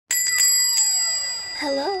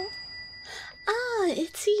Hello? Ah,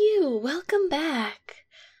 it's you. Welcome back.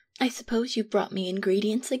 I suppose you brought me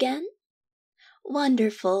ingredients again?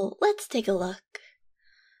 Wonderful. Let's take a look.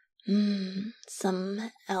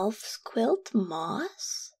 Some elf's quilt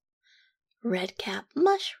moss, redcap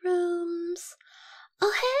mushrooms.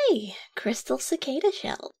 Oh, hey, crystal cicada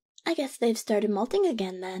shell. I guess they've started molting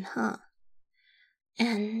again then, huh?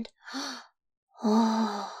 And,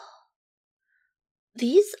 oh,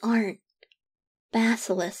 these aren't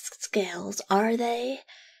basilisk scales, are they?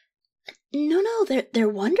 No, they're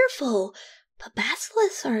wonderful, but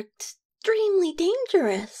basilisks are extremely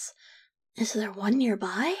dangerous. Is there one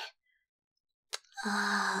nearby?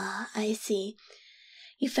 Ah, I see.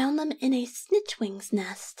 You found them in a snitchwing's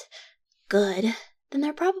nest. Good. Then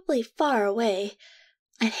they're probably far away.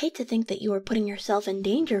 I'd hate to think that you were putting yourself in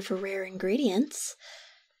danger for rare ingredients.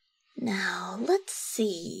 Now, let's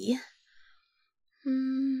see.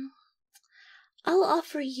 I'll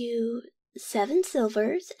offer you 7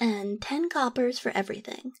 silvers and 10 coppers for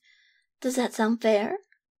everything. Does that sound fair?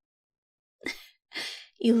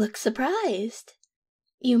 You look surprised.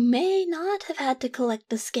 You may not have had to collect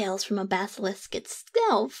the scales from a basilisk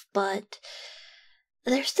itself, but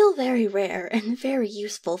they're still very rare and very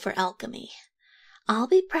useful for alchemy. I'll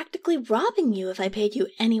be practically robbing you if I paid you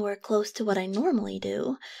anywhere close to what I normally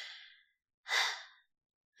do.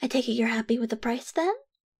 I take it you're happy with the price then?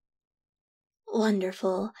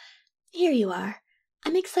 Wonderful. Here you are.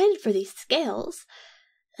 I'm excited for these scales.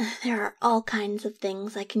 There are all kinds of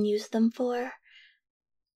things I can use them for.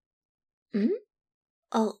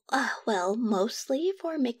 Well, mostly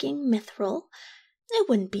for making mithril. It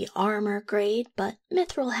wouldn't be armor grade, but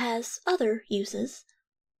mithril has other uses.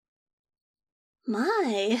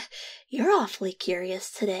 My, you're awfully curious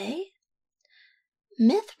today.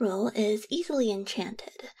 Mithril is easily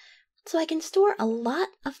enchanted, so I can store a lot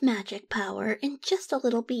of magic power in just a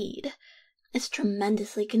little bead. It's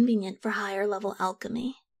tremendously convenient for higher level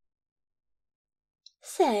alchemy.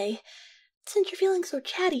 Say, since you're feeling so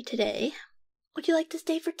chatty today, would you like to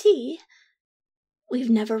stay for tea? We've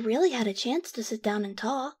never really had a chance to sit down and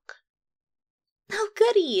talk. Oh,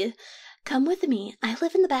 goody! Come with me. I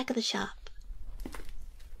live in the back of the shop.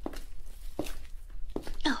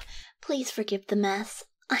 Oh, please forgive the mess.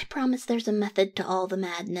 I promise there's a method to all the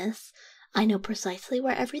madness. I know precisely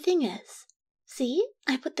where everything is. See?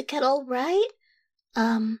 I put the kettle right.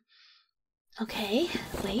 Okay,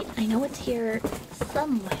 wait, I know it's here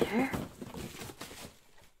somewhere.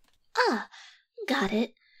 Ah, got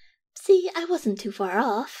it. See, I wasn't too far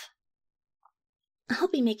off. I'll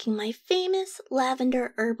be making my famous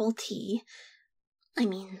lavender herbal tea. I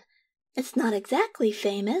mean, it's not exactly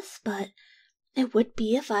famous, but it would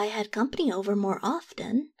be if I had company over more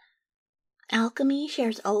often. Alchemy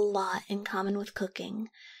shares a lot in common with cooking.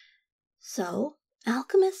 So,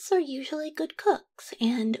 alchemists are usually good cooks,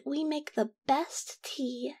 and we make the best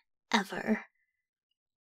tea ever.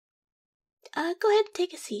 Go ahead and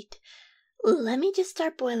take a seat. Let me just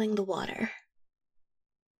start boiling the water.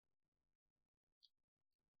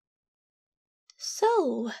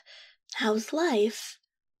 So, how's life?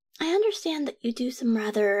 I understand that you do some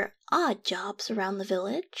rather odd jobs around the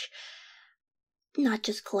village. Not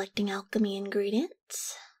just collecting alchemy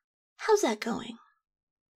ingredients. How's that going?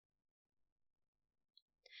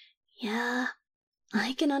 Yeah,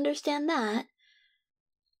 I can understand that.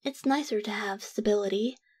 It's nicer to have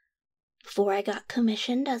stability. Before I got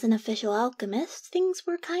commissioned as an official alchemist, things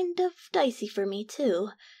were kind of dicey for me too.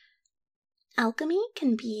 Alchemy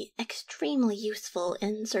can be extremely useful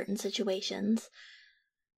in certain situations,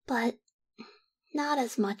 but not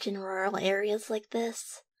as much in rural areas like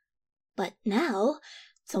this. But now,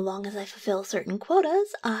 so long as I fulfill certain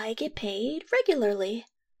quotas, I get paid regularly.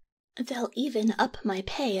 They'll even up my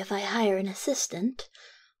pay if I hire an assistant,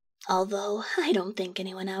 although I don't think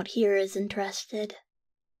anyone out here is interested.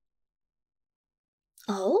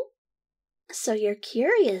 Oh? So you're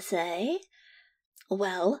curious, eh?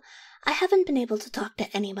 Well, I haven't been able to talk to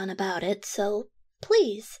anyone about it, so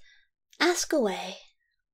please, ask away.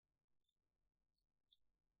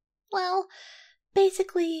 Well,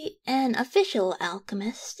 basically, an official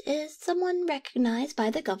alchemist is someone recognized by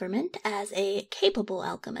the government as a capable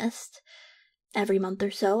alchemist. Every month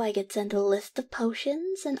or so, I get sent a list of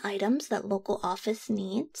potions and items that local office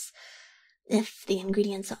needs. If the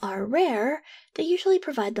ingredients are rare, they usually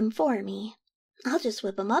provide them for me. I'll just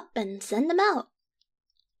whip them up and send them out.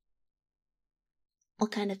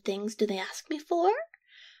 What kind of things do they ask me for?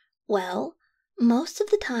 Well, most of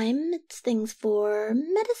the time it's things for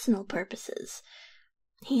medicinal purposes.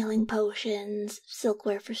 Healing potions,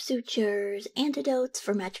 silkware for sutures, antidotes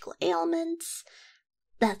for magical ailments,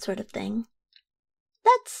 that sort of thing.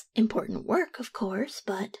 That's important work, of course,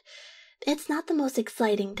 but it's not the most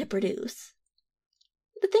exciting to produce.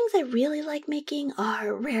 The things I really like making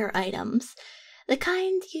are rare items, the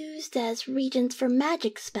kind used as regents for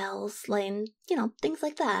magic spells, and, things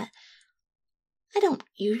like that. I don't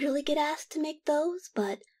usually get asked to make those,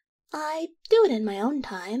 but I do it in my own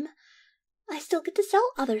time. I still get to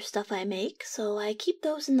sell other stuff I make, so I keep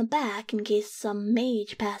those in the back in case some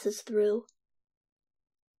mage passes through.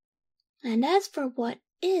 And as for what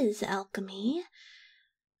is alchemy,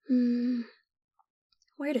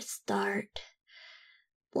 where to start?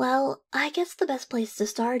 Well, I guess the best place to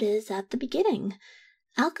start is at the beginning.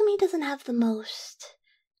 Alchemy doesn't have the most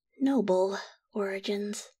noble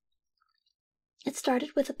origins. It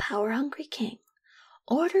started with a power-hungry king,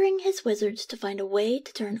 ordering his wizards to find a way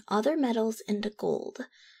to turn other metals into gold.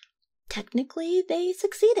 Technically, they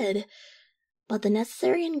succeeded, but the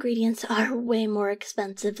necessary ingredients are way more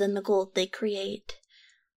expensive than the gold they create.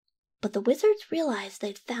 But the wizards realized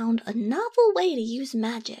they'd found a novel way to use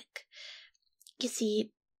magic. You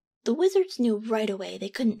see, the wizards knew right away they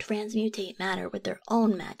couldn't transmutate matter with their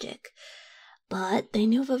own magic, but they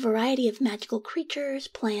knew of a variety of magical creatures,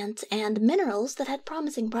 plants, and minerals that had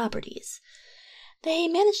promising properties. They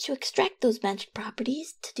managed to extract those magic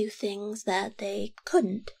properties to do things that they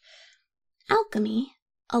couldn't. Alchemy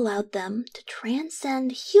allowed them to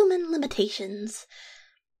transcend human limitations.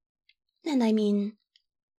 And I mean,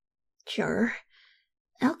 sure,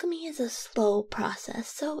 alchemy is a slow process,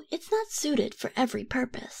 so it's not suited for every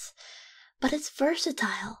purpose. But it's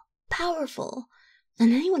versatile, powerful,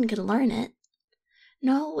 and anyone can learn it.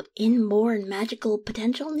 No inborn magical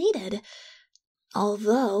potential needed.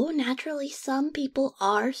 Although, naturally, some people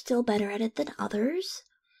are still better at it than others.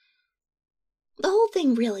 The whole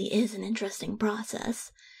thing really is an interesting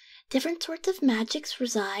process. Different sorts of magics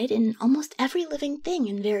reside in almost every living thing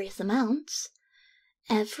in various amounts.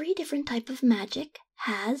 Every different type of magic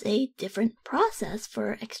has a different process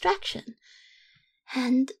for extraction,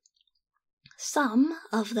 and some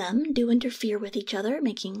of them do interfere with each other,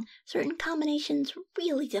 making certain combinations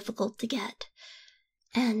really difficult to get.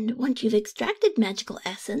 And once you've extracted magical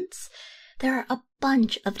essence, there are a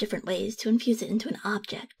bunch of different ways to infuse it into an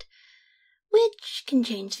object, which can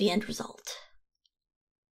change the end result.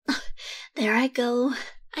 There I go.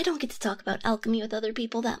 I don't get to talk about alchemy with other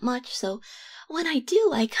people that much, so when I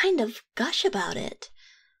do, I kind of gush about it.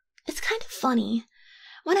 It's kind of funny.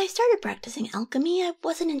 When I started practicing alchemy, I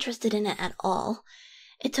wasn't interested in it at all.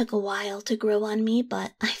 It took a while to grow on me,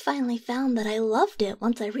 but I finally found that I loved it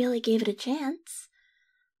once I really gave it a chance.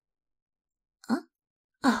 Huh?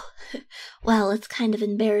 Oh, well, it's kind of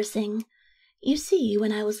embarrassing. You see,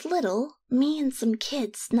 when I was little, me and some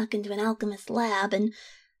kids snuck into an alchemist lab and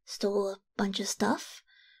stole a bunch of stuff.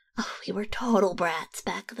 Oh, we were total brats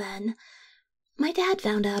back then. My dad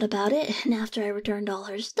found out about it, and after I returned all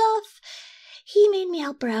her stuff, he made me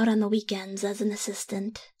help her out on the weekends as an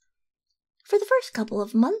assistant. For the first couple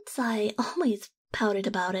of months, I always pouted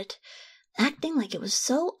about it, acting like it was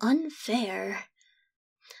so unfair.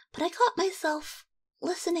 But I caught myself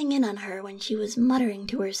listening in on her when she was muttering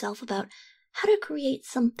to herself about how to create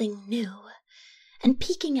something new, and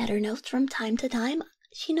peeking at her notes from time to time.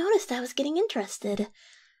 She noticed I was getting interested.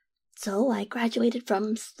 So I graduated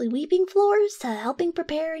from sweeping floors to helping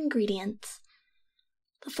prepare ingredients.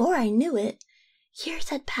 Before I knew it, years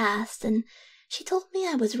had passed, and she told me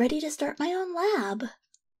I was ready to start my own lab.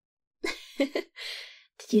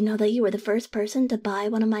 Did you know that you were the first person to buy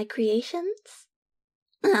one of my creations?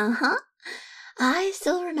 Uh-huh. I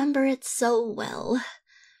still remember it so well.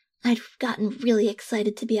 I'd gotten really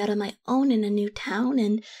excited to be out on my own in a new town,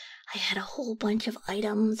 and I had a whole bunch of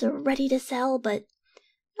items ready to sell, but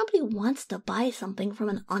nobody wants to buy something from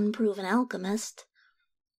an unproven alchemist.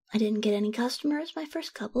 I didn't get any customers my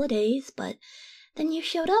first couple of days, but then you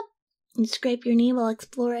showed up. You scraped your knee while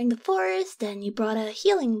exploring the forest, and you brought a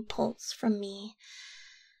healing pulse from me.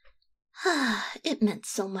 It meant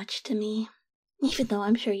so much to me, even though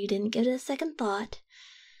I'm sure you didn't give it a second thought.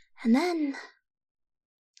 And then...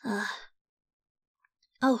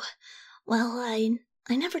 Oh, well, I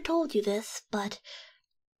never told you this, but,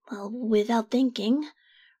 well, without thinking,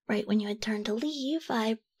 right when you had turned to leave,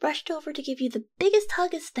 I rushed over to give you the biggest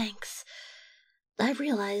hug as thanks. I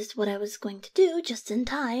realized what I was going to do just in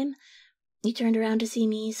time. You turned around to see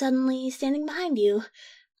me suddenly standing behind you.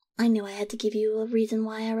 I knew I had to give you a reason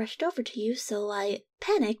why I rushed over to you, so I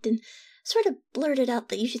panicked and sort of blurted out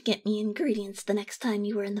that you should get me ingredients the next time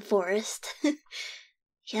you were in the forest.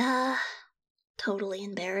 Yeah, totally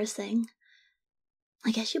embarrassing.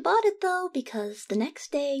 I guess you bought it, though, because the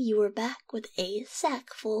next day you were back with a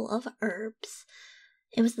sack full of herbs.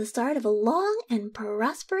 It was the start of a long and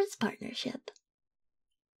prosperous partnership.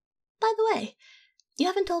 By the way, you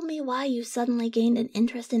haven't told me why you suddenly gained an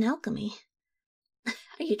interest in alchemy.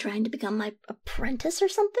 Are you trying to become my apprentice or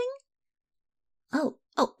something? Oh,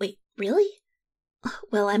 wait, really?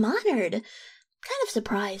 Well, I'm honored. Kind of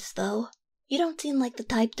surprised, though. You don't seem like the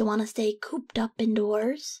type to want to stay cooped up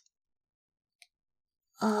indoors.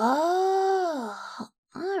 Oh,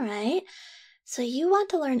 alright. So you want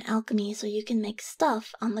to learn alchemy so you can make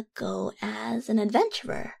stuff on the go as an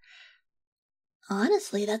adventurer.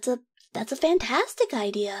 Honestly, that's a fantastic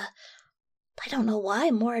idea. I don't know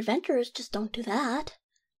why more adventurers just don't do that.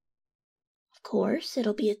 Of course,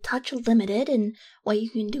 it'll be a touch limited in what you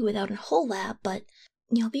can do without a whole lab, but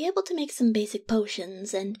you'll be able to make some basic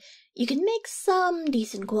potions, and you can make some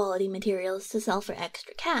decent quality materials to sell for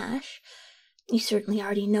extra cash. You certainly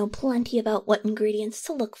already know plenty about what ingredients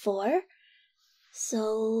to look for.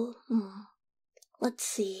 So, let's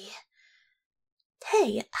see.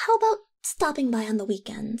 Hey, how about stopping by on the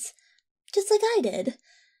weekends? Just like I did.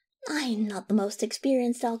 I'm not the most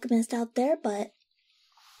experienced alchemist out there, but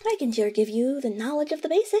I can sure give you the knowledge of the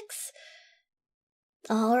basics.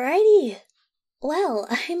 Alrighty. Well,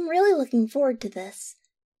 I'm really looking forward to this.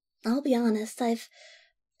 I'll be honest, I've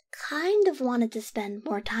kind of wanted to spend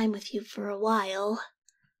more time with you for a while.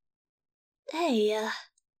 Hey,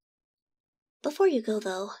 before you go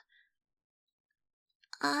though,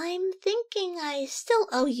 I'm thinking I still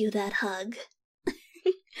owe you that hug.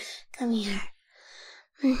 Come here.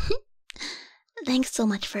 Thanks so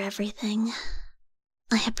much for everything.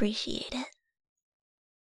 I appreciate it.